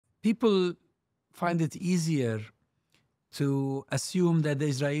people find it easier to assume that the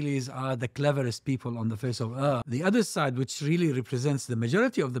Israelis are the cleverest people on the face of earth. The other side, which really represents the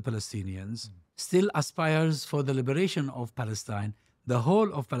majority of the Palestinians, still aspires for the liberation of Palestine, the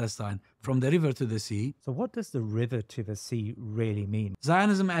whole of Palestine, from the river to the sea. So what does the river to the sea really mean?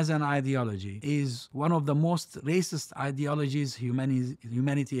 Zionism as an ideology is one of the most racist ideologies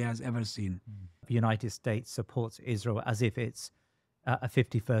humanity has ever seen. The United States supports Israel as if it's a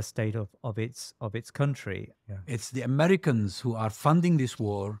 51st state of its country. Yeah. It's the Americans who are funding this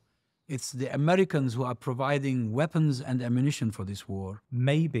war. It's the Americans who are providing weapons and ammunition for this war.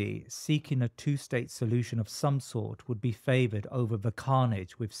 Maybe seeking a two-state solution of some sort would be favored over the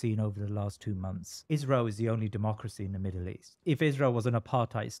carnage we've seen over the last 2 months. Israel is the only democracy in the Middle East. If Israel was an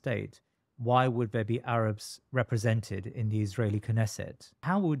apartheid state, why would there be Arabs represented in the Israeli Knesset?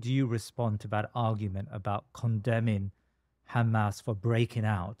 How would you respond to that argument about condemning Hamas for breaking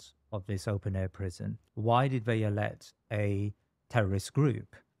out of this open-air prison? Why did they elect a terrorist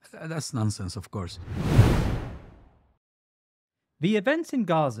group? That's nonsense, of course. The events in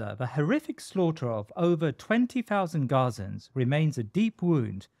Gaza, the horrific slaughter of over 20,000 Gazans, remains a deep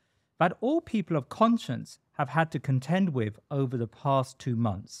wound that all people of conscience have had to contend with over the past 2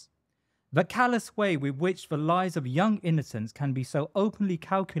 months. The callous way with which the lives of young innocents can be so openly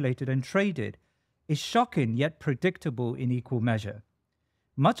calculated and traded is shocking yet predictable in equal measure.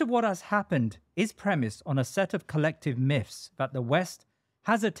 Much of what has happened is premised on a set of collective myths that the West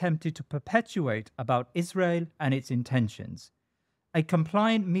has attempted to perpetuate about Israel and its intentions. A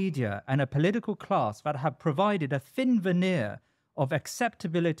compliant media and a political class that have provided a thin veneer of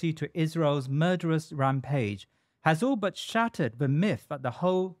acceptability to Israel's murderous rampage has all but shattered the myth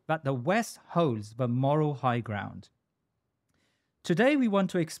that the West holds the moral high ground. Today, we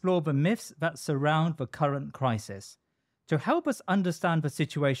want to explore the myths that surround the current crisis. To help us understand the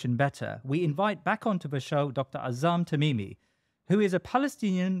situation better, we invite back onto the show Dr Azzam Tamimi, who is a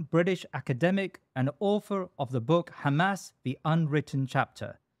Palestinian British academic and author of the book Hamas, the Unwritten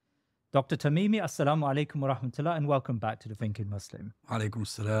Chapter. Dr Tamimi, assalamu alaikum wa rahmatullah, and welcome back to The Thinking Muslim. Alaikum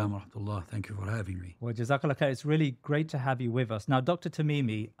assalam wa rahmatullah. Thank you for having me. Well, Jazakallah khair. It's really great to have you with us. Now, Dr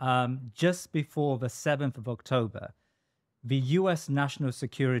Tamimi, just before the 7th of October, the US National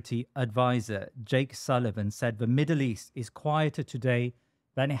Security Advisor, Jake Sullivan, said the Middle East is quieter today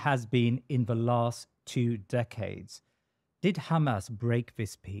than it has been in the last 2 decades. Did Hamas break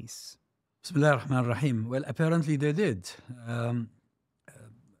this peace? Bismillah ar-Rahman ar-Rahim. Well, apparently they did. Of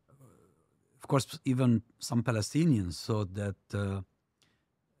course, even some Palestinians thought that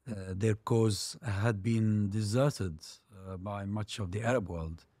their cause had been deserted by much of the Arab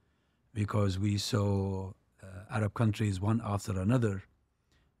world, because we saw Arab countries, one after another,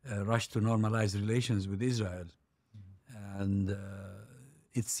 rush to normalize relations with Israel. And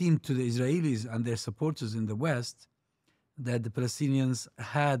it seemed to the Israelis and their supporters in the West that the Palestinians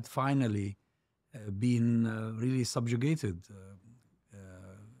had finally been really subjugated,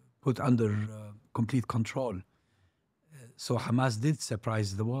 put under complete control. So Hamas did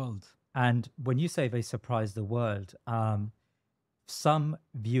surprise the world. And when you say they surprised the world, some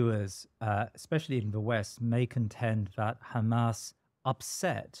viewers, especially in the West, may contend that Hamas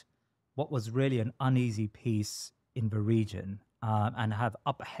upset what was really an uneasy peace in the region, and have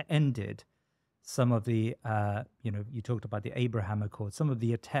upended some of the, you talked about the Abraham Accords, some of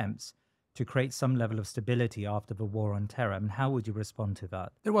the attempts to create some level of stability after the war on terror. I mean, how would you respond to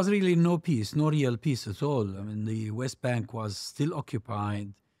that? There was really no peace, no real peace at all. I mean, the West Bank was still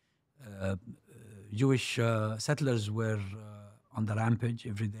occupied. Jewish settlers were on the rampage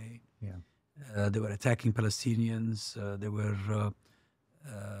every day. Yeah. They were attacking Palestinians. They were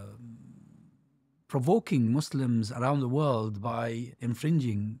provoking Muslims around the world by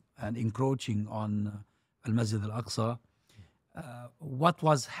infringing and encroaching on Al-Masjid Al-Aqsa. What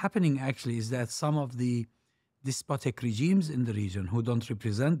was happening actually is that some of the despotic regimes in the region who don't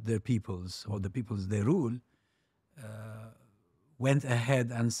represent their peoples or the peoples they rule went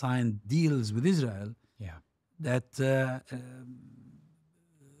ahead and signed deals with Israel that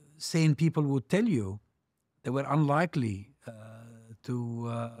sane people would tell you they were unlikely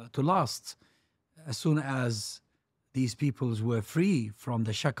to last. As soon as these peoples were free from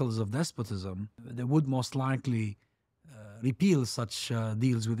the shackles of despotism, they would most likely repeal such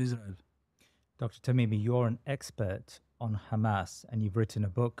deals with Israel. Dr. Tamimi, you're an expert on Hamas, and you've written a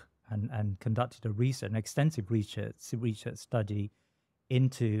book and conducted an extensive research study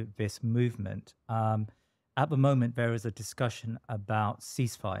into this movement. At the moment, there is a discussion about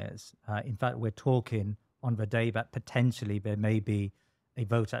ceasefires. In fact, we're talking on the day that potentially there may be a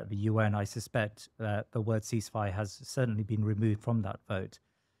vote at the UN. I suspect the word ceasefire has certainly been removed from that vote.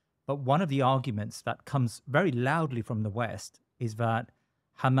 But one of the arguments that comes very loudly from the West is that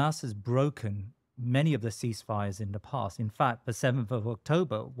Hamas has broken many of the ceasefires in the past. In fact, the 7th of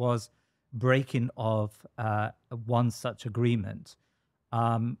October was breaking of one such agreement.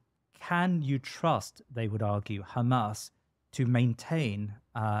 Can you trust, they would argue, Hamas to maintain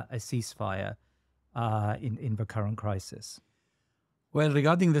a ceasefire in the current crisis? Well,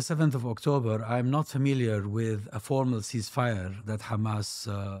 regarding the 7th of October, I'm not familiar with a formal ceasefire that Hamas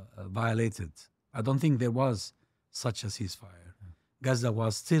violated. I don't think there was such a ceasefire. Gaza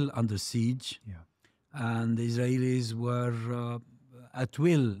was still under siege, and the Israelis were at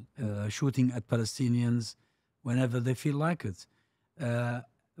will shooting at Palestinians whenever they feel like it.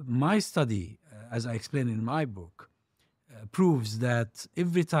 My study, as I explain in my book, proves that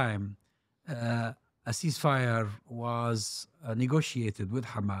every time a ceasefire was negotiated with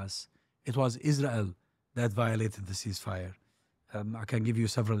Hamas, it was Israel that violated the ceasefire. I can give you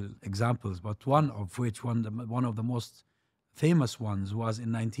several examples, but one of the most famous ones was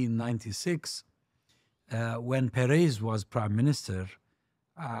in 1996 when Perez was prime minister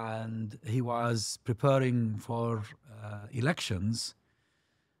and he was preparing for elections.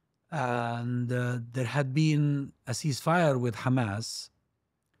 And there had been a ceasefire with Hamas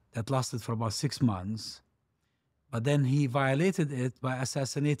that lasted for about 6 months. But then he violated it by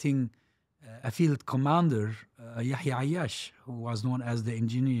assassinating a field commander, Yahya Ayyash, who was known as the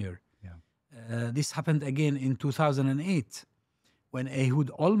engineer. This happened again in 2008 when Ehud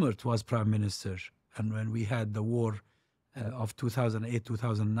Olmert was prime minister and when we had the war of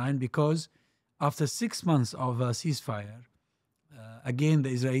 2008-2009, because after 6 months of a ceasefire, again,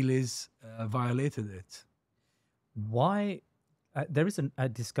 the Israelis violated it. Why? There is a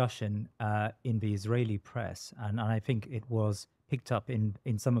discussion in the Israeli press, and I think it was picked up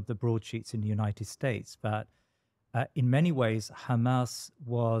in some of the broadsheets in the United States, that in many ways Hamas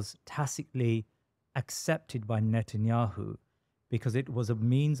was tacitly accepted by Netanyahu because it was a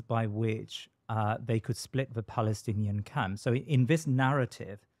means by which they could split the Palestinian camp. So in this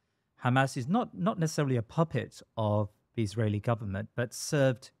narrative, Hamas is not necessarily a puppet of the Israeli government, but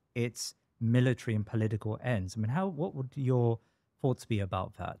served its military and political ends. I mean, what would your thoughts be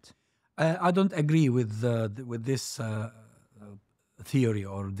about that? I don't agree with this theory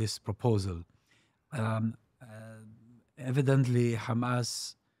or this proposal. Evidently,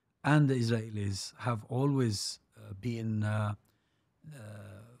 Hamas and the Israelis have always been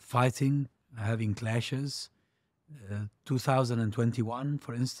fighting, having clashes. 2021,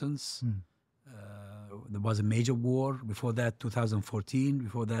 for instance, there was a major war. Before that, 2014.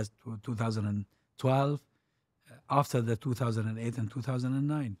 Before that, 2012. After the 2008 and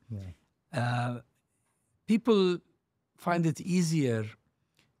 2009. People find it easier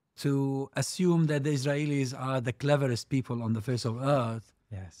to assume that the Israelis are the cleverest people on the face of earth.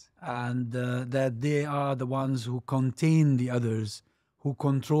 And that they are the ones who contain the others, who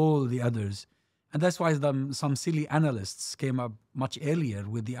control the others. And that's why some silly analysts came up much earlier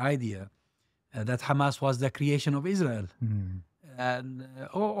with the idea that Hamas was the creation of Israel. And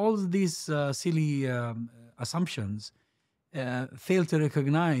all these silly assumptions fail to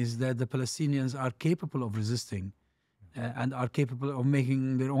recognize that the Palestinians are capable of resisting and are capable of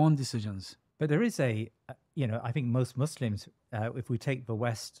making their own decisions. But there is I think most Muslims, if we take the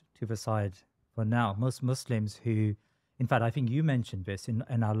West to the side for now, most Muslims who, in fact, I think you mentioned this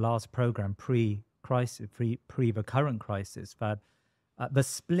in our last program, pre-crisis, pre the current crisis, that the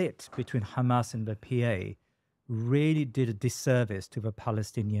split between Hamas and the PA really did a disservice to the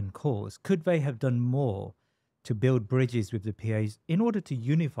Palestinian cause. Could they have done more to build bridges with the PAs in order to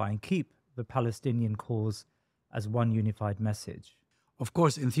unify and keep the Palestinian cause as one unified message? Of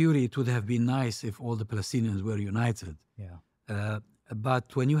course, in theory, it would have been nice if all the Palestinians were united.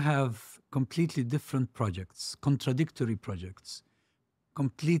 But when you have completely different projects, contradictory projects,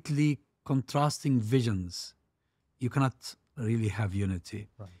 completely contrasting visions, you cannot really have unity.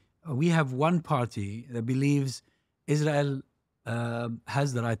 We have one party that believes Israel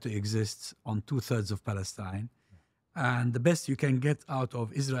has the right to exist on 2/3 of Palestine, and the best you can get out of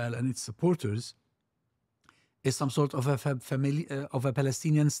Israel and its supporters is some sort of a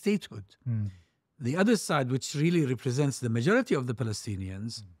Palestinian statehood. The other side, which really represents the majority of the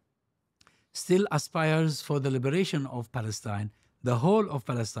Palestinians, still aspires for the liberation of Palestine, the whole of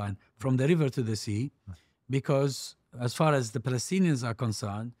Palestine, from the river to the sea, because as far as the Palestinians are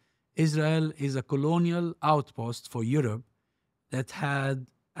concerned, Israel is a colonial outpost for Europe that had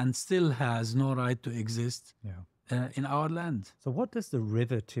and still has no right to exist in our land. So what does the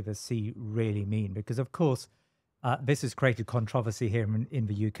river to the sea really mean? Because, of course, this has created controversy here in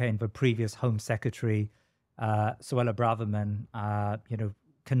the UK, and the previous Home Secretary, Suella Braverman,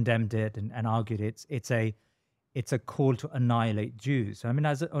 condemned it and argued it's a call to annihilate Jews. I mean,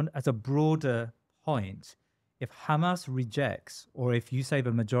 as a broader point, if Hamas rejects, or if you say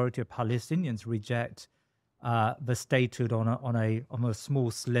the majority of Palestinians reject the statehood on a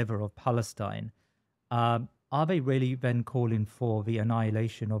small sliver of Palestine, are they really then calling for the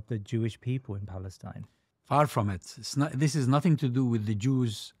annihilation of the Jewish people in Palestine? Far from it. This is nothing to do with the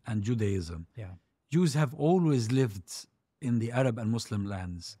Jews and Judaism. Yeah. Jews have always lived in the Arab and Muslim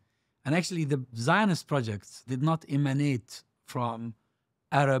lands. And actually, the Zionist projects did not emanate from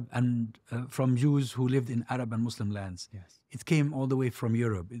Arab and from Jews who lived in Arab and Muslim lands. Yes. It came all the way from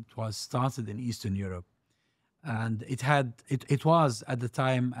Europe. It was started in Eastern Europe. And it was at the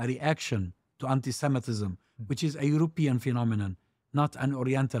time a reaction to anti-Semitism, which is a European phenomenon, not an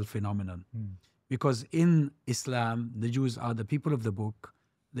Oriental phenomenon. Because in Islam, the Jews are the people of the book.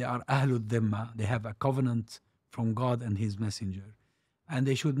 They are Ahlul Dhimma. They have a covenant from God and His Messenger. And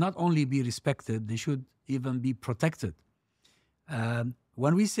they should not only be respected, they should even be protected.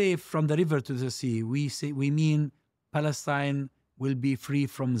 When we say from the river to the sea, we mean Palestine will be free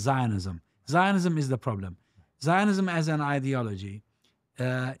from Zionism. Zionism is the problem. Zionism as an ideology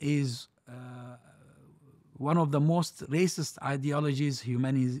is one of the most racist ideologies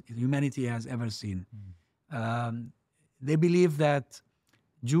humanity has ever seen. They believe that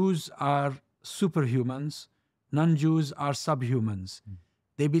Jews are superhumans, non-Jews are subhumans.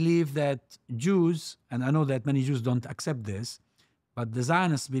 They believe that Jews, and I know that many Jews don't accept this, but the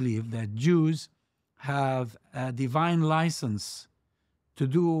Zionists believe that Jews have a divine license to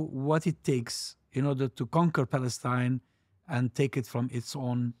do what it takes in order to conquer Palestine and take it from its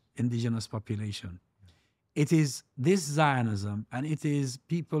own indigenous population. It is this Zionism, and it is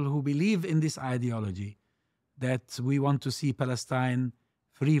people who believe in this ideology that we want to see Palestine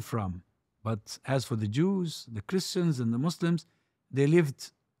free from. But as for the Jews, the Christians, and the Muslims, they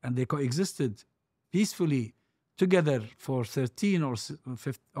lived and they coexisted peacefully together for 13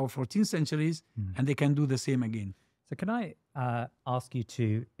 or 14 centuries, and they can do the same again. So can I ask you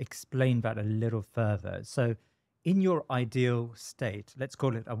to explain that a little further? So in your ideal state, let's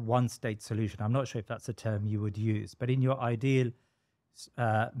call it a one-state solution. I'm not sure if that's a term you would use, but in your ideal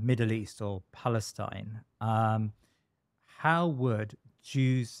Middle East or Palestine, how would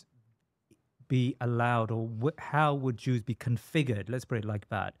Jews be allowed, or how would Jews be configured, let's put it like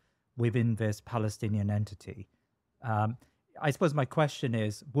that, within this Palestinian entity? I suppose my question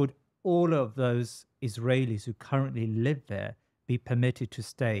is, would all of those Israelis who currently live there be permitted to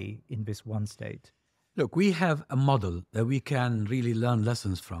stay in this one state? Look, we have a model that we can really learn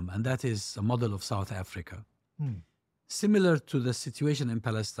lessons from, and that is a model of South Africa. Similar to the situation in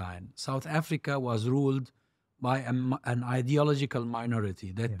Palestine, South Africa was ruled by an ideological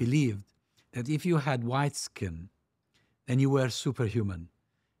minority that believed that if you had white skin, then you were superhuman.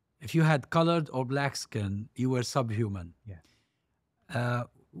 If you had colored or black skin, you were subhuman.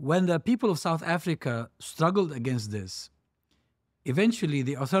 When the people of South Africa struggled against this, eventually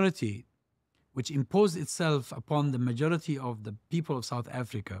the authority, which imposed itself upon the majority of the people of South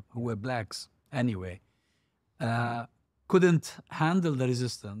Africa, who were blacks anyway, couldn't handle the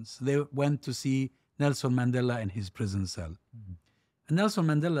resistance. They went to see Nelson Mandela in his prison cell. And Nelson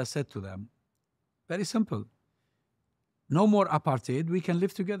Mandela said to them, very simple, no more apartheid, we can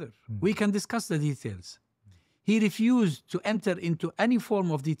live together. We can discuss the details. He refused to enter into any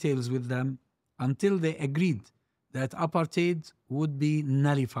form of details with them until they agreed that apartheid would be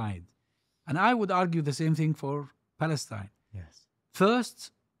nullified. And I would argue the same thing for Palestine.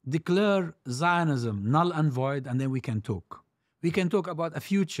 First, declare Zionism null and void, and then we can talk. We can talk about a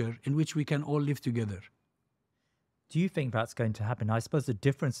future in which we can all live together. Do you think that's going to happen? I suppose the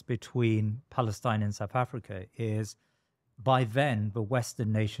difference between Palestine and South Africa is by then the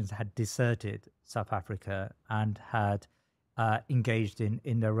Western nations had deserted South Africa and had engaged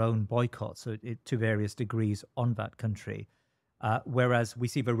in their own boycotts to various degrees on that country. Whereas we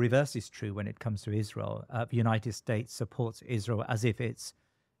see the reverse is true when it comes to Israel. The United States supports Israel as if it's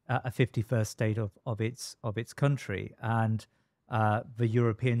a 51st state of its country. And the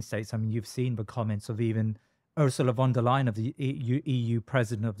European states, I mean, you've seen the comments of even Ursula von der Leyen, of the EU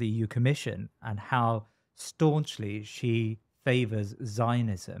president of the EU Commission, and how staunchly she favors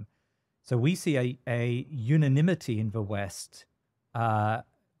Zionism. So we see a unanimity in the West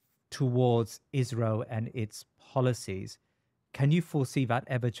towards Israel and its policies. Can you foresee that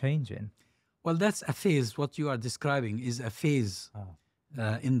ever changing? Well, that's a phase. What you are describing is a phase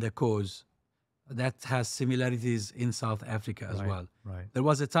in the cause that has similarities in South Africa as well. There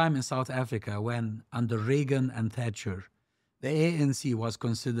was a time in South Africa when, under Reagan and Thatcher, the ANC was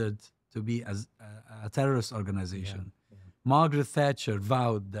considered to be a terrorist organization. Margaret Thatcher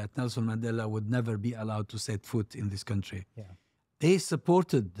vowed that Nelson Mandela would never be allowed to set foot in this country. Yeah. They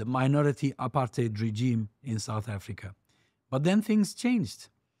supported the minority apartheid regime in South Africa. But then things changed.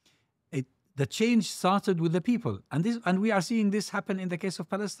 The change started with the people. And we are seeing this happen in the case of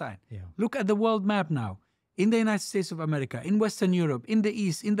Palestine. Yeah. Look at the world map now. In the United States of America, in Western Europe, in the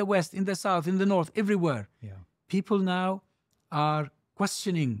East, in the West, in the South, in the North, everywhere. Yeah. People now are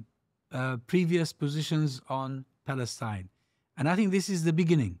questioning previous positions on Palestine. And I think this is the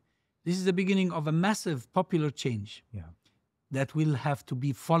beginning. This is the beginning of a massive popular change that will have to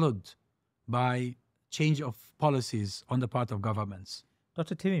be followed by change of policies on the part of governments.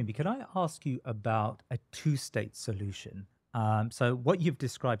 Dr. Tamimi, can I ask you about a two-state solution? So what you've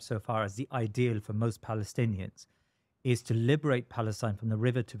described so far as the ideal for most Palestinians is to liberate Palestine from the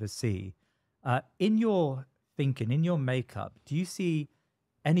river to the sea. In your thinking, in your makeup, do you see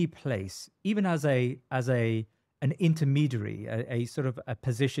any place, even as an intermediary, a sort of a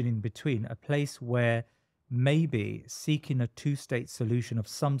position in between, a place where maybe seeking a two-state solution of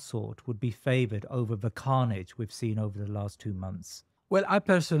some sort would be favored over the carnage we've seen over the last 2 months? Well, I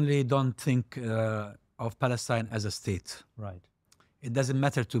personally don't think of Palestine as a state. Right. It doesn't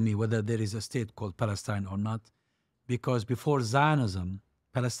matter to me whether there is a state called Palestine or not, because before Zionism,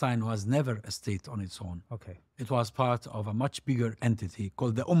 Palestine was never a state on its own. Okay. It was part of a much bigger entity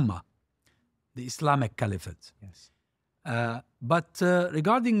called the Ummah, the Islamic Caliphate. Yes. But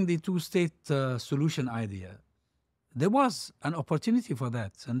regarding the two-state solution idea, there was an opportunity for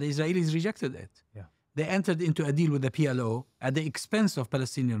that, and the Israelis rejected it. Yeah. They entered into a deal with the PLO at the expense of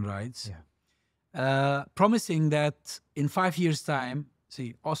Palestinian rights, promising that in 5 years' time,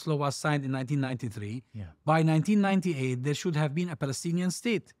 see, Oslo was signed in 1993. Yeah. By 1998, there should have been a Palestinian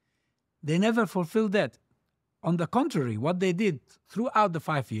state. They never fulfilled that. On the contrary, what they did throughout the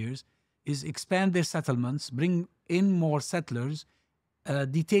 5 years is expand their settlements, bring in more settlers,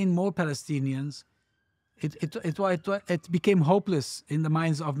 detain more Palestinians. It became hopeless in the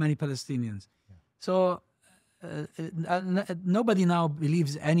minds of many Palestinians. Yeah. So nobody now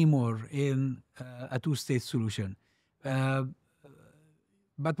believes anymore in a two-state solution.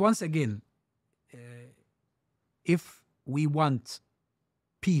 But once again, if we want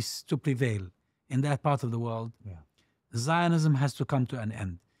peace to prevail in that part of the world, Zionism has to come to an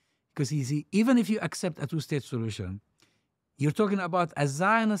end. Because you see, even if you accept a two-state solution, you're talking about a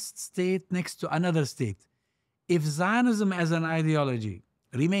Zionist state next to another state. If Zionism as an ideology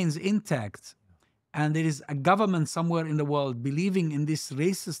remains intact, and there is a government somewhere in the world believing in this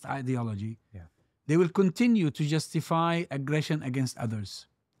racist ideology, they will continue to justify aggression against others.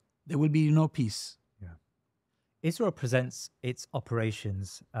 There will be no peace. Israel presents its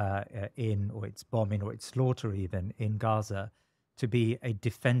operations or its bombing or its slaughter even in Gaza to be a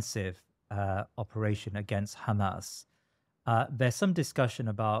defensive operation against Hamas. There's some discussion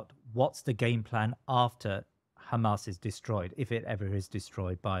about what's the game plan after Hamas is destroyed, if it ever is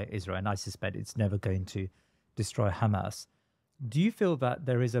destroyed by Israel, and I suspect it's never going to destroy Hamas. Do you feel that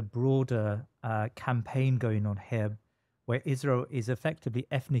there is a broader campaign going on here where Israel is effectively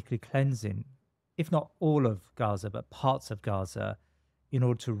ethnically cleansing, if not all of Gaza, but parts of Gaza, in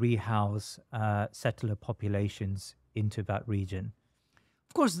order to rehouse settler populations into that region?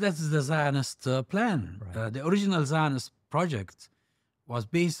 Of course, that's the Zionist plan. Right. The original Zionist project was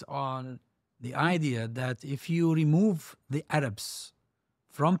based on the idea that if you remove the Arabs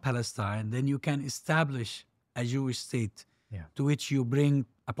from Palestine, then you can establish a Jewish state to which you bring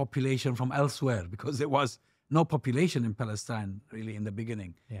a population from elsewhere, because there was no population in Palestine really in the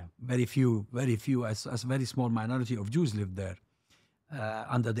beginning. Very few, a very small minority of Jews lived there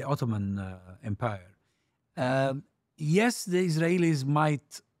under the Ottoman Empire. Yes, the Israelis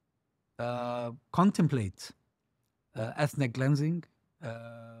might contemplate ethnic cleansing,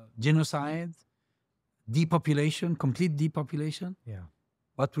 genocide, depopulation, complete depopulation.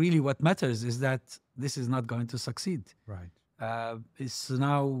 But really what matters is that this is not going to succeed. Right. It's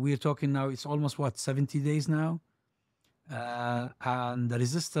almost 70 days now? And the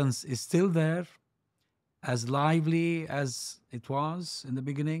resistance is still there, as lively as it was in the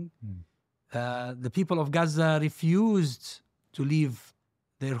beginning. The people of Gaza refused to leave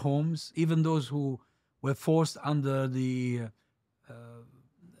their homes, even those who were forced under the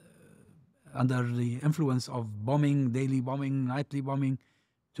influence of bombing, daily bombing, nightly bombing,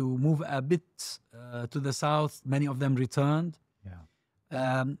 to move a bit to the south. Many of them returned.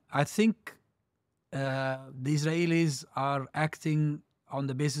 I think the Israelis are acting on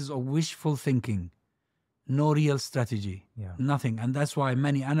the basis of wishful thinking, no real strategy, nothing. And that's why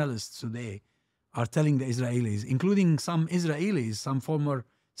many analysts today are telling the Israelis, including some former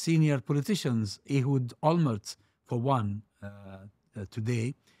senior politicians, Ehud Olmert for one,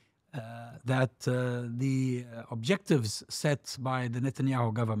 today, that the objectives set by the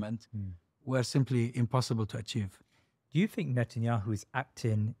Netanyahu government were simply impossible to achieve. Do you think Netanyahu is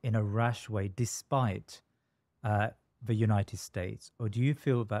acting in a rash way despite the United States? Or do you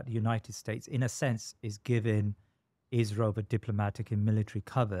feel that the United States, in a sense, is giving Israel the diplomatic and military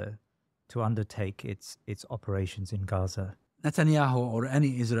cover to undertake its operations in Gaza? Netanyahu or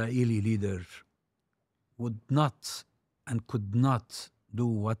any Israeli leader would not and could not do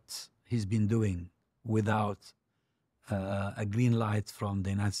what he's been doing without a green light from the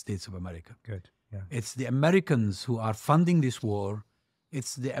United States of America. Good. Yeah. It's the Americans who are funding this war.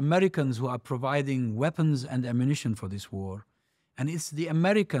 It's the Americans who are providing weapons and ammunition for this war. And it's the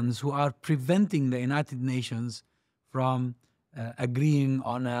Americans who are preventing the United Nations from agreeing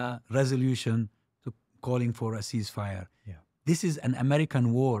on a resolution to calling for a ceasefire. Yeah. This is an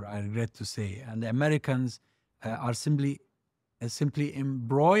American war, I regret to say. And the Americans are simply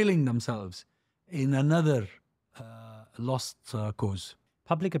embroiling themselves in another lost cause.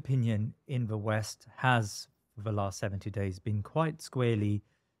 Public opinion in the West has, for the last 70 days, been quite squarely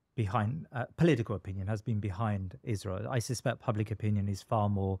behind, political opinion has been behind Israel. I suspect public opinion is far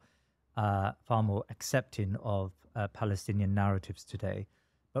more accepting of Palestinian narratives today.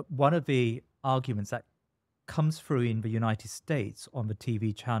 But one of the arguments that comes through in the United States on the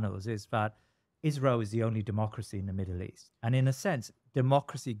TV channels is that Israel is the only democracy in the Middle East. And in a sense,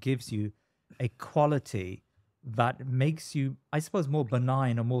 democracy gives you a quality that makes you, I suppose, more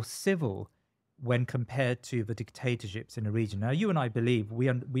benign or more civil when compared to the dictatorships in the region. Now, you and I believe,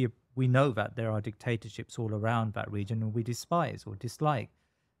 we know that there are dictatorships all around that region, and we despise or dislike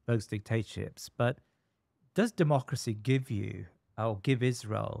those dictatorships. But does democracy give you, or give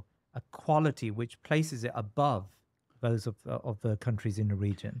Israel, a quality which places it above those of the countries in the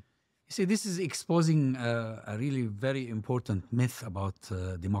region? You see, this is exposing a really very important myth about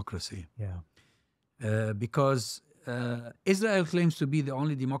democracy. Yeah. Because Israel claims to be the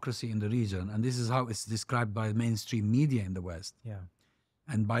only democracy in the region, and this is how it's described by mainstream media in the West. Yeah.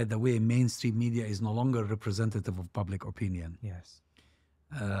 And by the way, mainstream media is no longer representative of public opinion. Yes.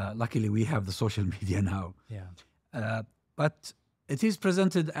 Luckily, we have the social media now. Yeah. But it is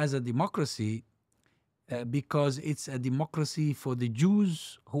presented as a democracy because it's a democracy for the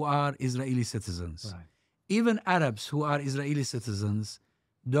Jews who are Israeli citizens. Right. Even Arabs who are Israeli citizens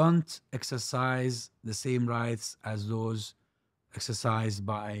don't exercise the same rights as those exercised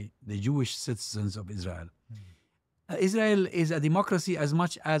by the Jewish citizens of Israel. Israel is a democracy as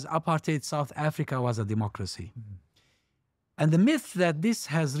much as apartheid South Africa was a democracy. And the myth that this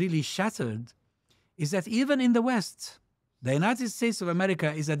has really shattered is that even in the West, the United States of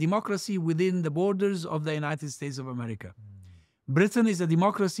America is a democracy within the borders of the United States of America. Britain is a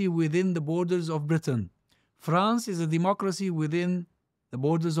democracy within the borders of Britain. France is a democracy within the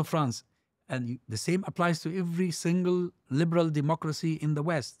borders of France. And the same applies to every single liberal democracy in the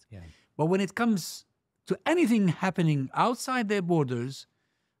West. Yeah. But when it comes to anything happening outside their borders,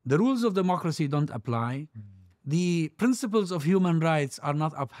 the rules of democracy don't apply. The principles of human rights are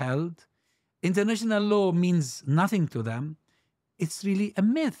not upheld. International law means nothing to them. It's really a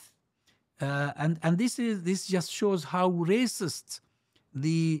myth. And this just shows how racist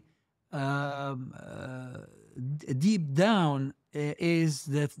the deep down is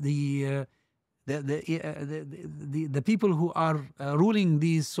that the people who are ruling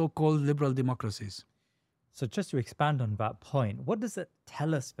these so-called liberal democracies. So just to expand on that point, what does it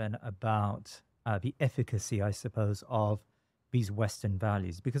tell us then about the efficacy, I suppose, of these Western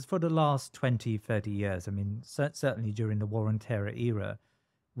values? Because for the last 20, 30 years, I mean, certainly during the War on Terror era,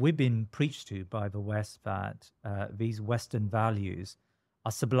 we've been preached to by the West that these Western values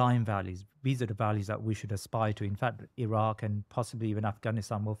are sublime values. These are the values that we should aspire to. In fact, Iraq and possibly even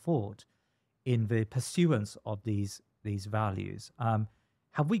Afghanistan were fought in the pursuance of these values.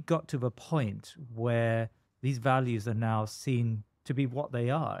 Have we got to the point where these values are now seen to be what they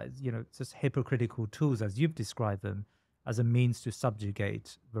are, just hypocritical tools, as you've described them, as a means to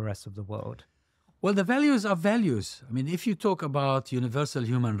subjugate the rest of the world? Well, the values are values. I mean, if you talk about universal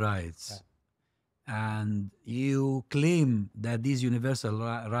human rights, and you claim that these universal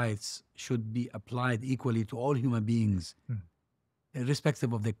rights should be applied equally to all human beings,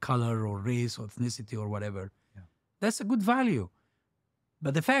 irrespective of their color or race or ethnicity or whatever, that's a good value.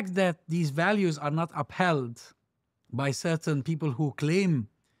 But the fact that these values are not upheld by certain people who claim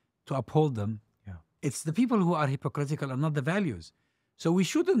to uphold them, it's the people who are hypocritical and not the values. So we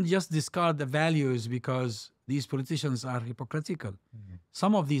shouldn't just discard the values because these politicians are hypocritical.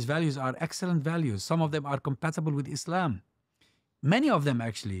 Some of these values are excellent values. Some of them are compatible with Islam. Many of them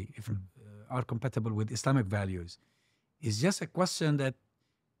actually are compatible with Islamic values. It's just a question that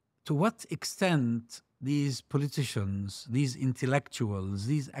to what extent these politicians, these intellectuals,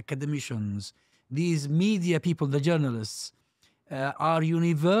 these academicians, these media people, the journalists, are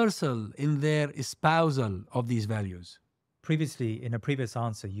universal in their espousal of these values. Previously, in a previous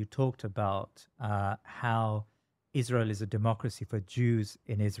answer, you talked about how Israel is a democracy for Jews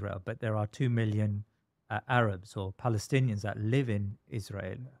in Israel, but there are 2 million Arabs or Palestinians that live in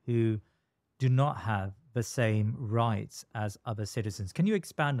Israel who do not have the same rights as other citizens. Can you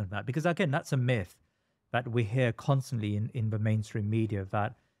expand on that? Because again, that's a myth that we hear constantly in the mainstream media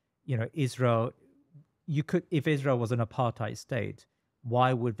that, you know, Israel, if Israel was an apartheid state,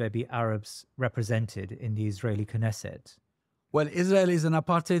 why would there be Arabs represented in the Israeli Knesset? Well, Israel is an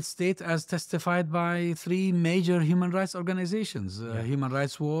apartheid state as testified by 3 major human rights organizations, Human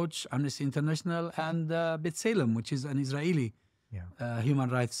Rights Watch, Amnesty International, and B'Tselem, which is an Israeli human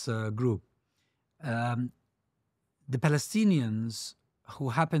rights group. The Palestinians who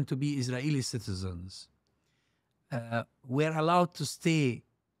happen to be Israeli citizens were allowed to stay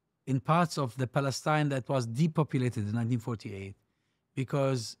in parts of the Palestine that was depopulated in 1948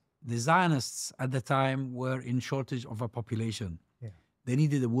 because the Zionists at the time were in shortage of a population. Yeah. They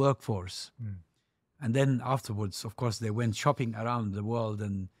needed a workforce. And then afterwards, of course, they went shopping around the world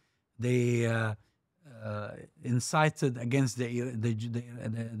and they incited against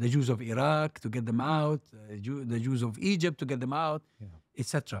the Jews of Iraq to get them out, the Jews of Egypt to get them out,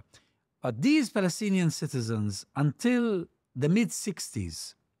 etc. But these Palestinian citizens, until the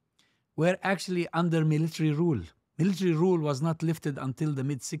mid-60s, were actually under military rule. Military rule was not lifted until the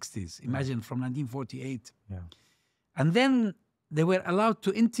mid-60s. Imagine, from 1948. And then they were allowed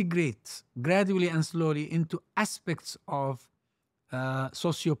to integrate gradually and slowly into aspects of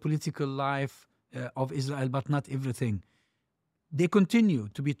socio-political life of Israel, but not everything. They continue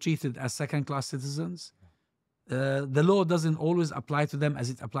to be treated as second-class citizens. The law doesn't always apply to them as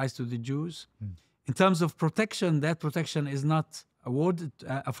it applies to the Jews. In terms of protection, that protection is not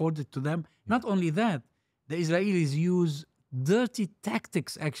afforded to them. Not only that, the Israelis use dirty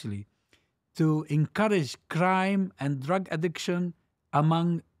tactics, actually, to encourage crime and drug addiction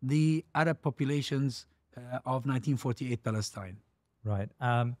among the Arab populations of 1948 Palestine. Right.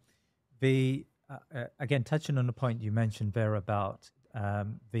 Again, touching on the point you mentioned there about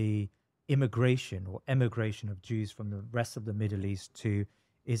the immigration or emigration of Jews from the rest of the Middle East to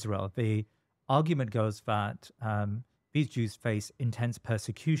Israel, the argument goes that these Jews face intense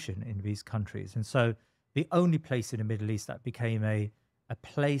persecution in these countries. And so the only place in the Middle East that became a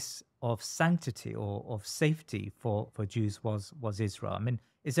place of sanctity or of safety for Jews was Israel. I mean,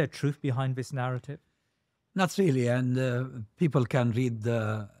 is there truth behind this narrative? Not really. And people can read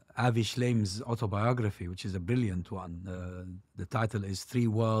Avi Shleim's autobiography, which is a brilliant one. The title is 3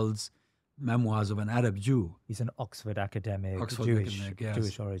 Worlds, Memoirs of an Arab Jew. He's an Oxford academic,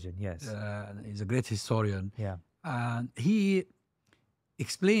 Jewish origin, yes. He's a great historian. Yeah. And he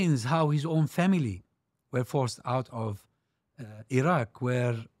explains how his own family were forced out of Iraq,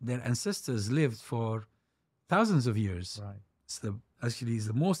 where their ancestors lived for thousands of years. Right. Actually, it's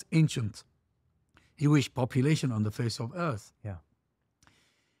the most ancient Jewish population on the face of earth. Yeah.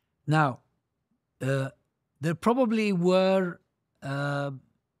 Now, there probably were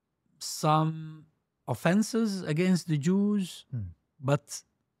some offenses against the Jews, but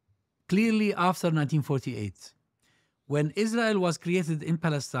clearly after 1948, when Israel was created in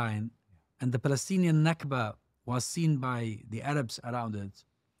Palestine and the Palestinian Nakba was seen by the Arabs around it,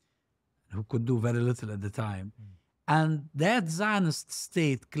 who could do very little at the time, and that Zionist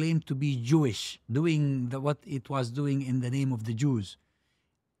state claimed to be Jewish, doing what it was doing in the name of the Jews.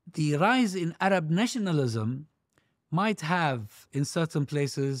 The rise in Arab nationalism might have, in certain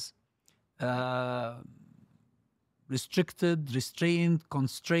places, restricted, restrained,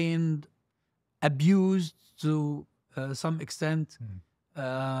 constrained, abused to some extent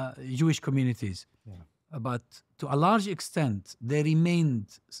Jewish communities. But to a large extent, they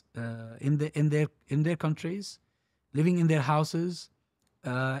remained in their countries, living in their houses,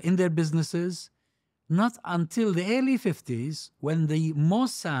 in their businesses, not until the early 50s, when the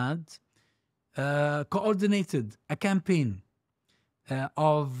Mossad coordinated a campaign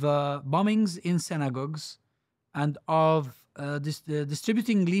of bombings in synagogues and of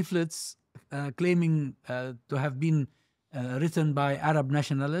distributing leaflets claiming to have been written by Arab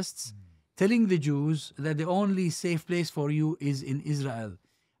nationalists, telling the Jews that the only safe place for you is in Israel.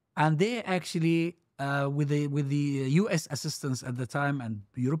 And they actually, with the US assistance at the time and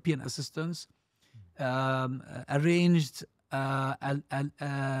European assistance, arranged a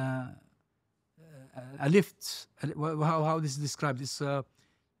lift. How this is described? It's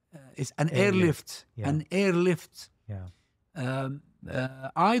an airlift. Yeah. An airlift Yeah.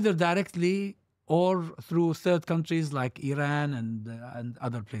 Either directly or through third countries like Iran and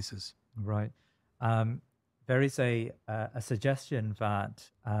other places. Right. There is a suggestion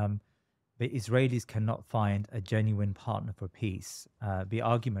that the Israelis cannot find a genuine partner for peace. The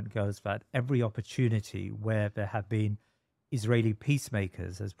argument goes that every opportunity where there have been Israeli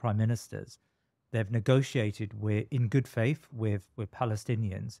peacemakers as prime ministers, they've negotiated in good faith with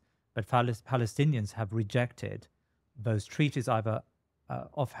Palestinians, but Palestinians have rejected those treaties either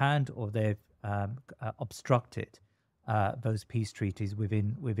offhand or they've obstructed those peace treaties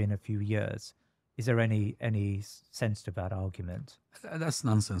within a few years. Is there any sense to that argument? That's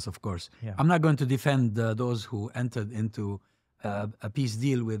nonsense, of course. Yeah. I'm not going to defend those who entered into a peace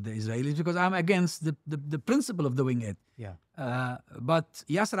deal with the Israelis because I'm against the principle of doing it. Yeah. But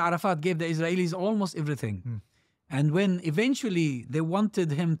Yasser Arafat gave the Israelis almost everything. And when eventually they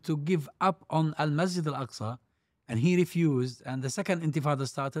wanted him to give up on Al-Masjid al-Aqsa, and he refused, and the second intifada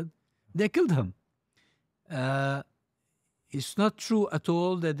started, they killed him. It's not true at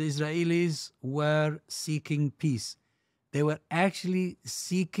all that the Israelis were seeking peace. They were actually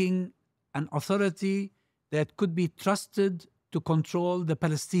seeking an authority that could be trusted to control the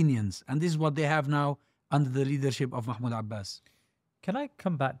Palestinians. And this is what they have now under the leadership of Mahmoud Abbas. Can I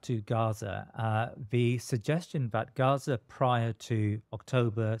come back to Gaza? The suggestion that Gaza prior to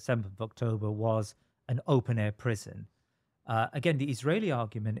 7th of October was an open-air prison. Again, the Israeli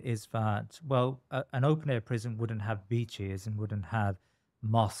argument is that, well, an open-air prison wouldn't have beaches and wouldn't have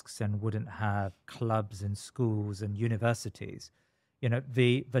mosques and wouldn't have clubs and schools and universities. You know,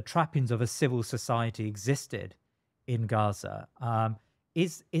 the trappings of a civil society existed in Gaza.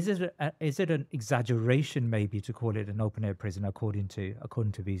 Is it an exaggeration maybe to call it an open-air prison according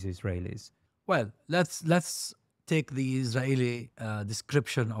to these Israelis? Well, let's take the Israeli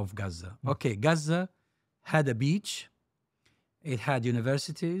description of Gaza. Okay, Gaza had a beach. It had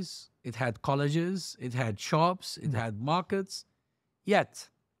universities, it had colleges, it had shops, it had markets. Yet,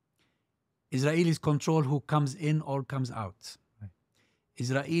 Israelis control who comes in or comes out. Right.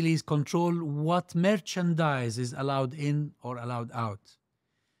 Israelis control what merchandise is allowed in or allowed out.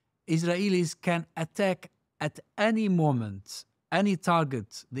 Israelis can attack at any moment, any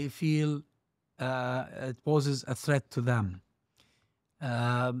target they feel it poses a threat to them.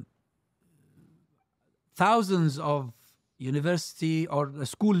 Thousands of university or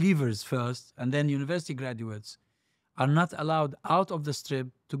school leavers first, and then university graduates are not allowed out of the strip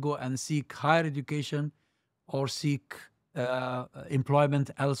to go and seek higher education or seek employment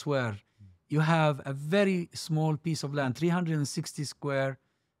elsewhere. You have a very small piece of land, 360 square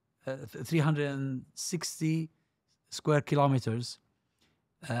kilometers,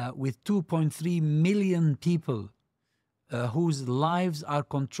 with 2.3 million people whose lives are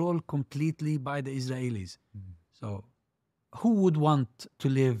controlled completely by the Israelis. So who would want to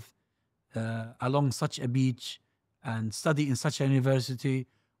live along such a beach and study in such a university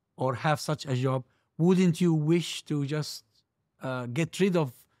or have such a job? Wouldn't you wish to just get rid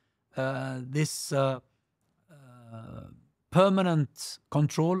of this permanent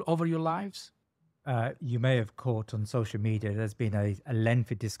control over your lives? You may have caught on social media, there's been a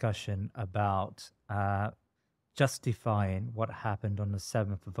lengthy discussion about justifying what happened on the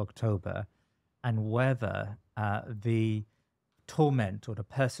 7th of October and whether the torment or the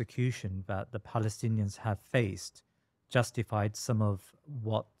persecution that the Palestinians have faced justified some of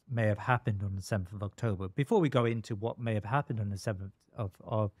what may have happened on the 7th of October. Before we go into what may have happened on the 7th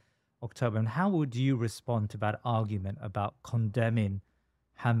of October, and how would you respond to that argument about condemning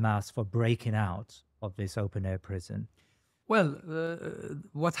Hamas for breaking out of this open-air prison? Well,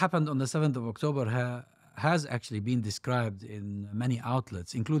 what happened on the 7th of October has actually been described in many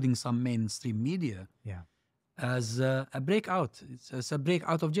outlets, including some mainstream media, as a breakout. It's a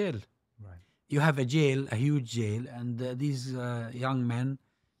breakout of jail. Right. You have a jail, a huge jail, and these young men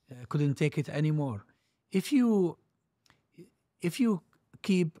couldn't take it anymore. If you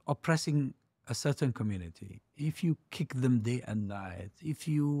keep oppressing a certain community, if you kick them day and night, if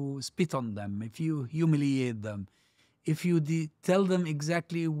you spit on them, if you humiliate them, if you tell them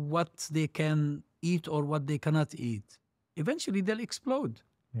exactly what they can eat or what they cannot eat, eventually they'll explode.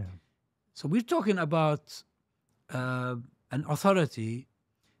 Yeah. So we're talking about an authority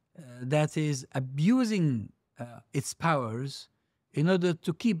that is abusing its powers in order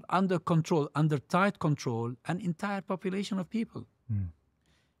to keep under control, under tight control, an entire population of people.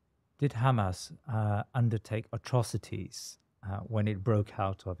 Did Hamas undertake atrocities when it broke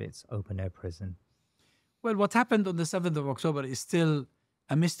out of its open-air prison? Well, what happened on the 7th of October is still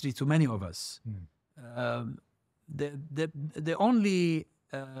a mystery to many of us. The only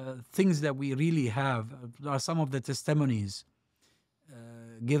things that we really have are some of the testimonies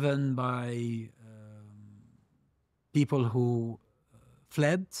given by people who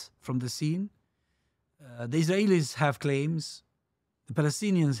fled from the scene. The Israelis have claims, the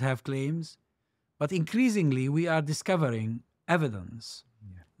Palestinians have claims, but increasingly we are discovering evidence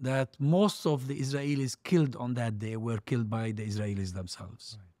that most of the Israelis killed on that day were killed by the Israelis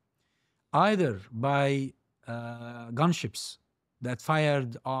themselves. Either by gunships that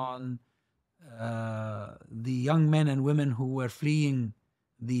fired on the young men and women who were fleeing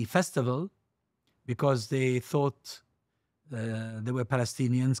the festival because they thought they were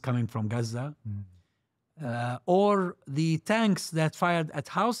Palestinians coming from Gaza, or the tanks that fired at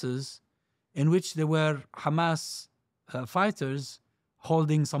houses in which there were Hamas fighters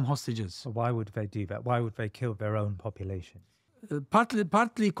holding some hostages. So why would they do that? Why would they kill their own population?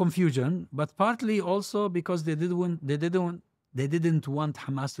 Partly confusion, but partly also because they didn't want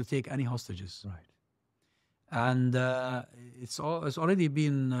Hamas to take any hostages. Right. And it's already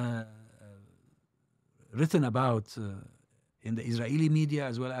been written about in the Israeli media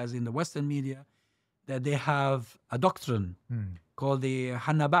as well as in the Western media that they have a doctrine called the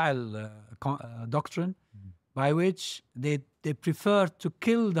Hannabal doctrine, by which they prefer to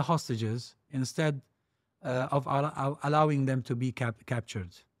kill the hostages instead of allowing them to be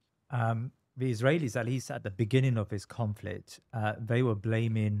captured. The Israelis, at least at the beginning of this conflict, they were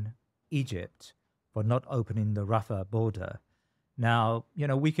blaming Egypt for not opening the Rafah border. Now,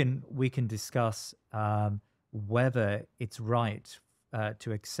 we can discuss whether it's right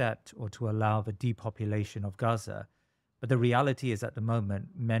to accept or to allow the depopulation of Gaza. But the reality is at the moment,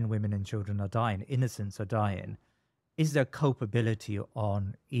 men, women and children are dying. Innocents are dying. Is there culpability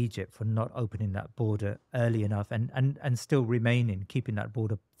on Egypt for not opening that border early enough and still keeping that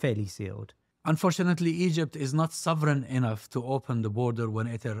border fairly sealed? Unfortunately, Egypt is not sovereign enough to open the border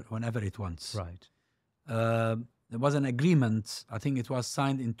whenever it wants. Right. There was an agreement, I think it was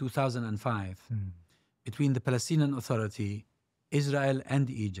signed in 2005, between the Palestinian Authority, Israel and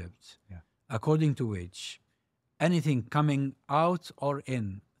Egypt, according to which anything coming out or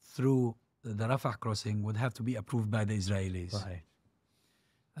in through the Rafah crossing would have to be approved by the Israelis. Right.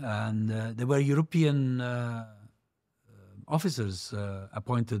 And there were European officers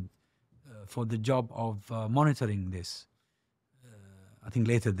appointed for the job of monitoring this. I think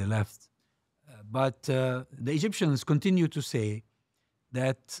later they left. But the Egyptians continue to say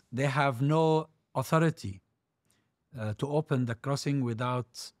that they have no authority to open the crossing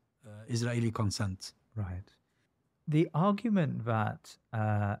without Israeli consent. Right. The argument that,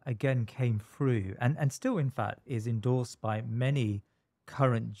 again, came through and still, in fact, is endorsed by many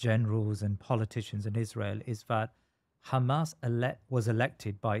current generals and politicians in Israel is that Hamas was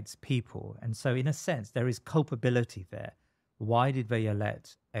elected by its people. And so, in a sense, there is culpability there. Why did they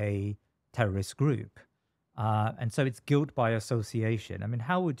elect a terrorist group? And so it's guilt by association. I mean,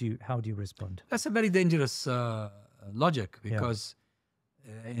 how do you respond? That's a very dangerous logic because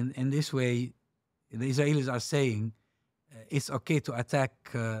in this way, the Israelis are saying it's okay to attack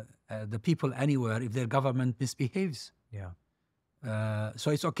the people anywhere if their government misbehaves. Yeah.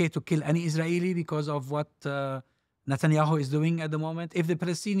 So it's okay to kill any Israeli because of what Netanyahu is doing at the moment. If the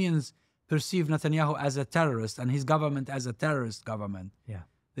Palestinians perceive Netanyahu as a terrorist and his government as a terrorist government,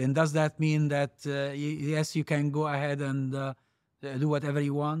 then does that mean that, yes, you can go ahead and do whatever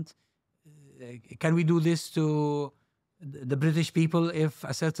you want? Can we do this to the British people if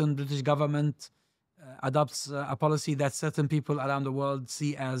a certain British government adopts a policy that certain people around the world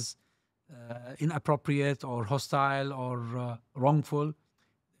see as inappropriate or hostile or wrongful?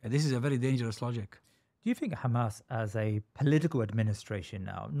 This is a very dangerous logic. Do you think Hamas as a political administration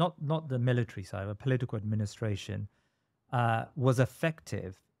now, not the military side, but political administration, was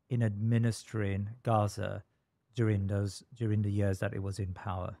effective in administering Gaza during the years that it was in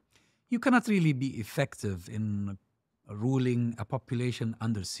power? You cannot really be effective in ruling a population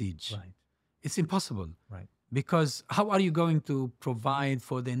under siege. Right. It's impossible. Right. Because how are you going to provide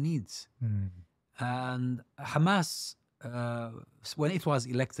for their needs? And Hamas, when it was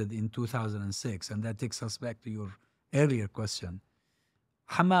elected in 2006, and that takes us back to your earlier question,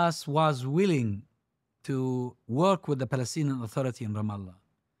 Hamas was willing to work with the Palestinian Authority in Ramallah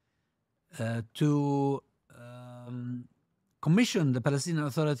to commission the Palestinian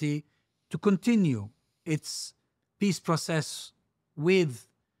Authority to continue its peace process with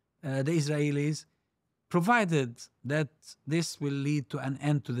the Israelis, provided that this will lead to an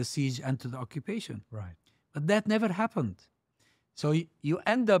end to the siege and to the occupation. Right. But that never happened. So you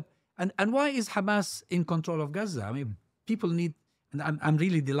end up, and why is Hamas in control of Gaza? I mean, people need, and I'm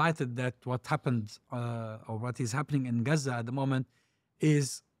really delighted that what happened or what is happening in Gaza at the moment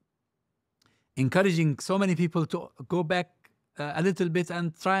is encouraging so many people to go back a little bit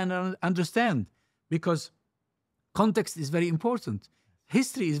and try and understand, because context is very important.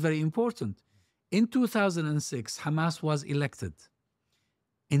 History is very important. In 2006, Hamas was elected.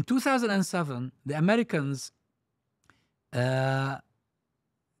 In 2007, the Americans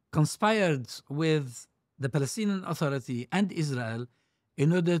conspired with the Palestinian Authority and Israel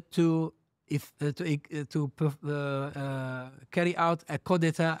in order to carry out a coup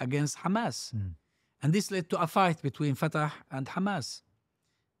d'etat against Hamas. And this led to a fight between Fatah and Hamas,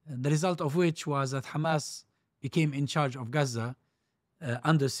 the result of which was that Hamas became in charge of Gaza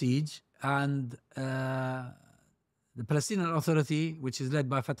under siege, and the Palestinian Authority, which is led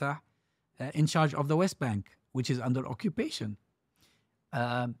by Fatah, in charge of the West Bank, which is under occupation.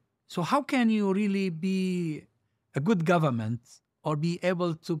 So how can you really be a good government or be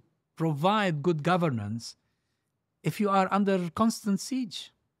able to provide good governance if you are under constant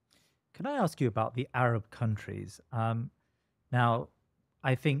siege? Can I ask you about the Arab countries? Now,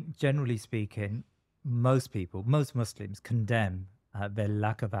 I think generally speaking, most people, most Muslims condemn their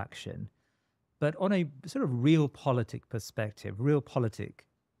lack of action. But on a sort of realpolitik perspective, realpolitik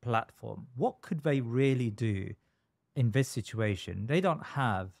platform, what could they really do in this situation? They don't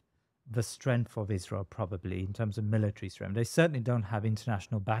have the strength of Israel, probably, in terms of military strength. They certainly don't have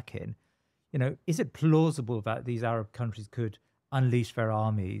international backing. You know, is it plausible that these Arab countries could unleash their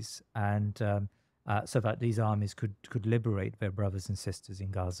armies and so that these armies could liberate their brothers and sisters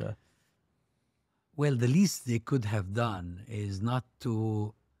in Gaza? Well, the least they could have done is not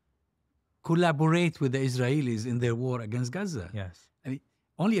to collaborate with the Israelis in their war against Gaza. Yes. I mean,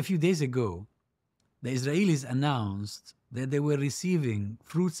 only a few days ago, the Israelis announced that they were receiving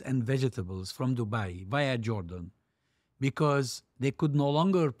fruits and vegetables from Dubai via Jordan because they could no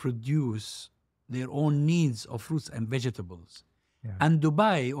longer produce their own needs of fruits and vegetables. Yeah. And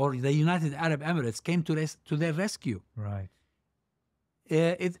Dubai, or the United Arab Emirates, came to their rescue. Right.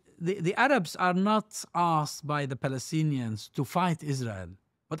 The Arabs are not asked by the Palestinians to fight Israel,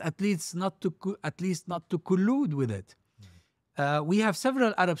 but at least not to collude with it. We have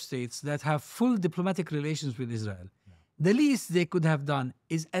several Arab states that have full diplomatic relations with Israel. Yeah. The least they could have done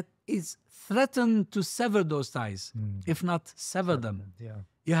is threaten to sever those ties, if not sever them. Yeah.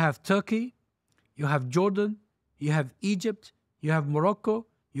 You have Turkey, you have Jordan, you have Egypt, you have Morocco,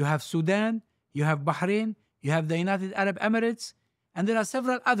 you have Sudan, you have Bahrain, you have the United Arab Emirates, and there are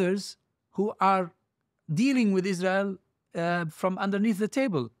several others who are dealing with Israel from underneath the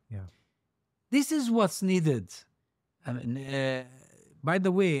table. Yeah. This is what's needed. I mean, by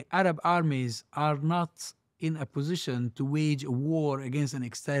the way, Arab armies are not in a position to wage a war against an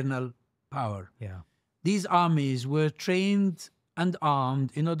external power. Yeah. These armies were trained and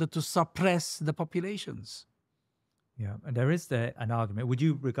armed in order to suppress the populations. Yeah, and there is an argument. Would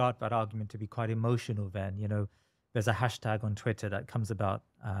you regard that argument to be quite emotional then? You know, there's a hashtag on Twitter that comes about,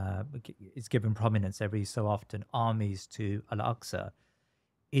 it's given prominence every so often, armies to Al-Aqsa.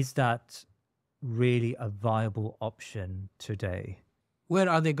 Is that really a viable option today? Where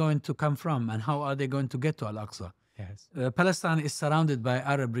are they going to come from and how are they going to get to Al-Aqsa? Yes. Palestine is surrounded by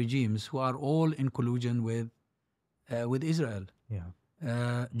Arab regimes who are all in collusion with Israel.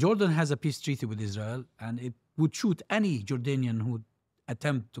 Yeah. Jordan has a peace treaty with Israel, and it would shoot any Jordanian who would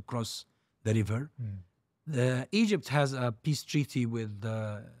attempt to cross the river. Egypt has a peace treaty with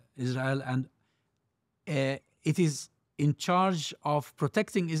Israel, and it is in charge of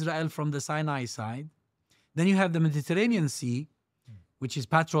protecting Israel from the Sinai side. Then you have the Mediterranean Sea, which is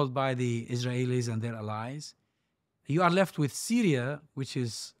patrolled by the Israelis and their allies. You are left with Syria, which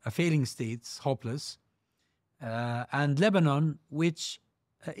is a failing state, hopeless, and Lebanon, which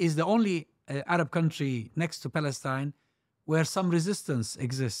is the only Arab country next to Palestine where some resistance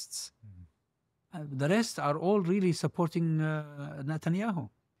exists. The rest are all really supporting Netanyahu.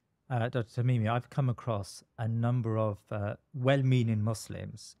 Dr. Tamimi, I've come across a number of well-meaning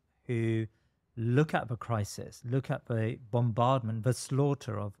Muslims who look at the crisis, look at the bombardment, the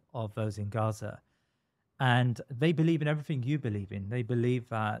slaughter of those in Gaza, and they believe in everything you believe in. They believe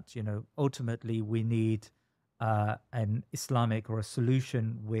that, you know, ultimately we need an Islamic or a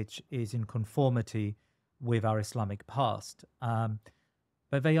solution which is in conformity with our Islamic past.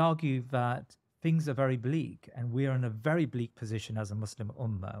 But they argue that things are very bleak, and we are in a very bleak position as a Muslim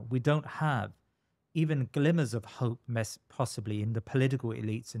ummah. We don't have even glimmers of hope, possibly, in the political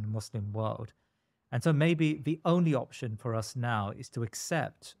elites in the Muslim world. And so maybe the only option for us now is to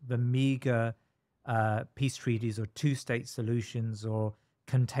accept the meager peace treaties or two-state solutions or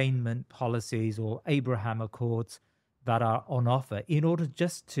containment policies or Abraham Accords that are on offer in order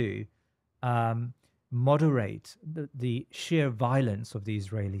just to moderate the sheer violence of the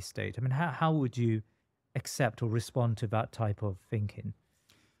Israeli state? I mean, how would you accept or respond to that type of thinking?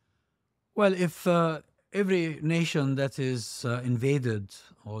 Well, if every nation that is invaded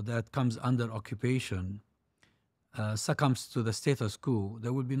or that comes under occupation succumbs to the status quo,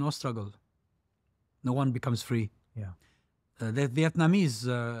 there will be no struggle. No one becomes free. Yeah. The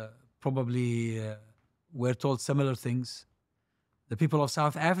Vietnamese probably were told similar things. The people of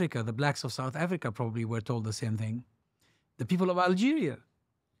South Africa, the blacks of South Africa, probably were told the same thing. The people of Algeria,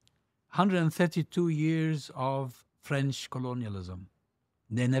 132 years of French colonialism.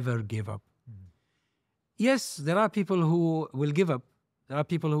 They never gave up. Yes, there are people who will give up. There are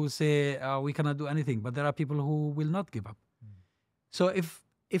people who say, we cannot do anything, but there are people who will not give up. So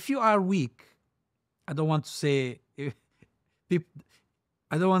if you are weak, I don't want to say if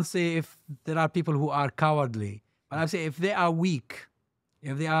there are people who are cowardly, but I say if they are weak,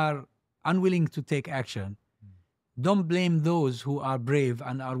 if they are unwilling to take action, don't blame those who are brave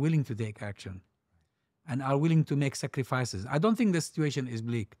and are willing to take action and are willing to make sacrifices. I don't think the situation is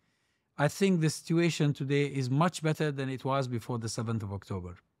bleak. I think the situation today is much better than it was before the 7th of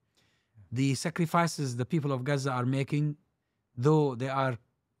October. The sacrifices the people of Gaza are making, though they are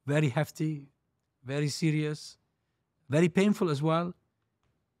very hefty, very serious, very painful as well,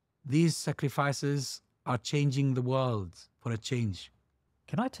 these sacrifices are changing the world for a change.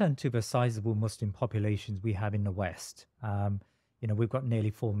 Can I turn to the sizable Muslim populations we have in the West? We've got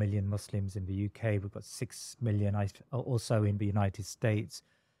nearly 4 million Muslims in the UK. We've got 6 million also in the United States.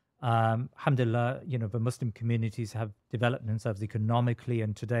 Alhamdulillah, the Muslim communities have developed themselves economically,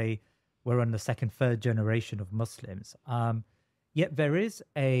 and today we're on the second, third generation of Muslims. Yet there is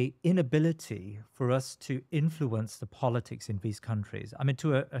a inability for us to influence the politics in these countries. I mean,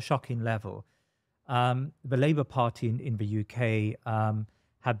 to a shocking level. The Labour Party in the UK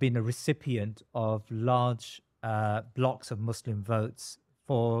have been a recipient of large blocks of Muslim votes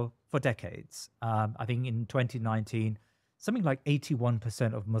for decades. I think in 2019, something like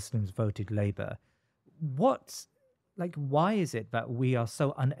 81% of Muslims voted Labour. Why is it that we are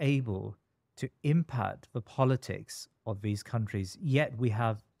so unable to impact the politics of these countries, yet we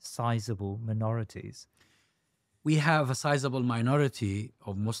have sizable minorities? We have a sizable minority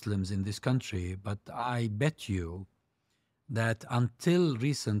of Muslims in this country, but I bet you that until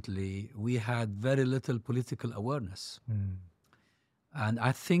recently, we had very little political awareness. And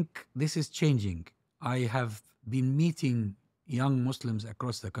I think this is changing. I have been meeting young Muslims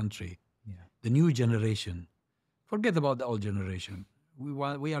across the country, the new generation. Forget about the old generation.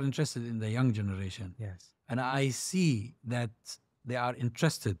 We are interested in the young generation. Yes. And I see that they are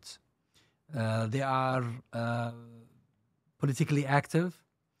interested. They are politically active.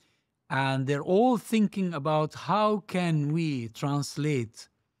 And they're all thinking about how can we translate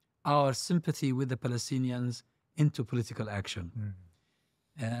our sympathy with the Palestinians into political action.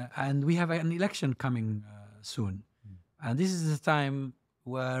 And we have an election coming soon. And this is the time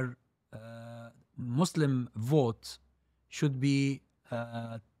where Muslim vote should be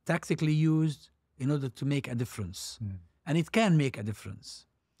tactically used in order to make a difference. And it can make a difference.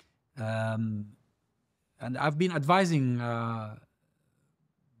 And I've been advising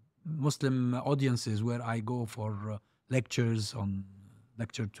Muslim audiences where I go for lectures, on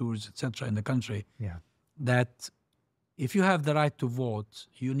lecture tours, etc. in the country, that if you have the right to vote,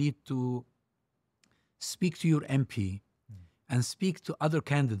 you need to speak to your MP and speak to other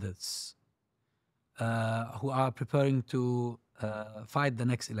candidates who are preparing to fight the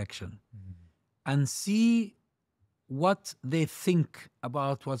next election and see what they think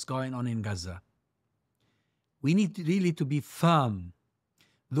about what's going on in Gaza. We need really to be firm.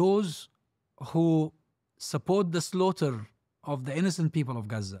 Those who support the slaughter of the innocent people of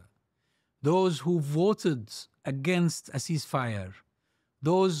Gaza, those who voted against a ceasefire,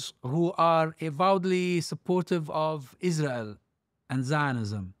 those who are avowedly supportive of Israel and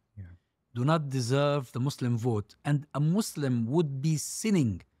Zionism, do not deserve the Muslim vote. And a Muslim would be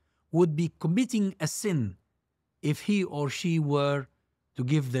sinning, would be committing a sin if he or she were to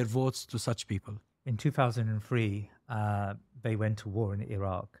give their votes to such people. In 2003, they went to war in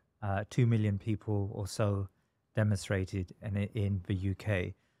Iraq. 2 million people or so demonstrated in the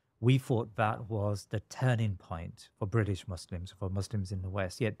UK. We thought that was the turning point for British Muslims, for Muslims in the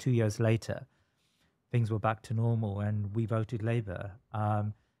West. Yet 2 years later, things were back to normal and we voted Labour.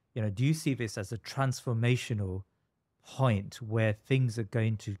 Do you see this as a transformational point where things are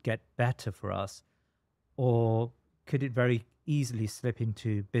going to get better for us? Or could it very easily slip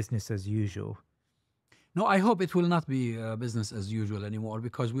into business as usual? No, I hope it will not be business as usual anymore,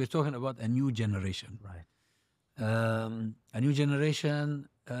 because we're talking about a new generation. Right. a new generation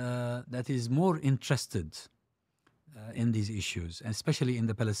that is more interested in these issues, especially in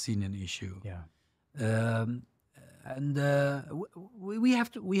the Palestinian issue. Yeah. And we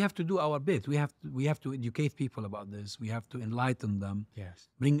have to do our bit. We have to educate people about this. We have to enlighten them, Yes.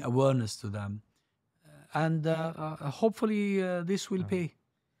 bring awareness to them, and hopefully this will pay.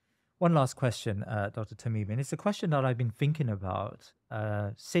 One last question, Dr. Tamimi, and it's a question that I've been thinking about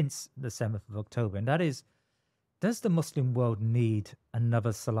since the 7th of October, and that is, does the Muslim world need another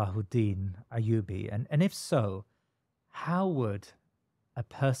Salahuddin Ayyubi? And if so, how would a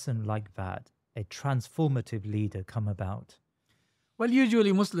person like that, a transformative leader, come about? Well,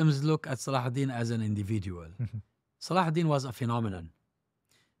 usually Muslims look at Salahuddin as an individual. Salahuddin was a phenomenon.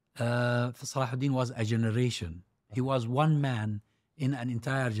 Salahuddin was a generation. He was one man in an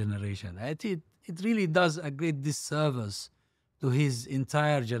entire generation. It really does a great disservice to his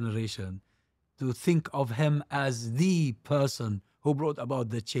entire generation to think of him as the person who brought about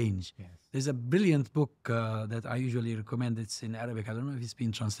the change. Yes. There's a brilliant book that I usually recommend. It's in Arabic. I don't know if it's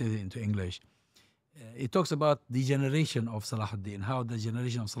been translated into English. It talks about the generation of Salahuddin, how the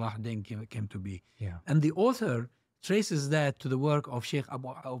generation of Salahuddin came to be. Yeah. And the author traces that to the work of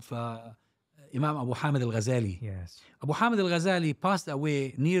Imam Abu Hamid al-Ghazali. Yes. Abu Hamid al-Ghazali passed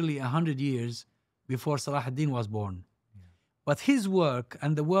away nearly 100 years before Salahuddin was born. Yeah. But his work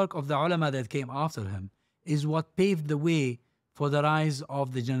and the work of the ulama that came after him is what paved the way for the rise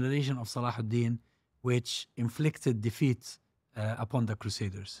of the generation of Salahuddin, which inflicted defeat upon the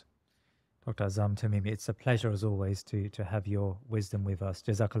Crusaders. Dr. Azzam Tamimi, it's a pleasure as always to have your wisdom with us.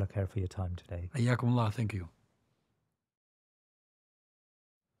 Jazakallah khair for your time today. Hayyakumullah, thank you.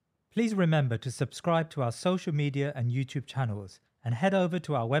 Please remember to subscribe to our social media and YouTube channels and head over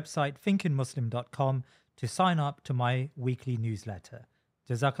to our website thinkingmuslim.com to sign up to my weekly newsletter.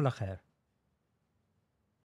 Jazakallah khair.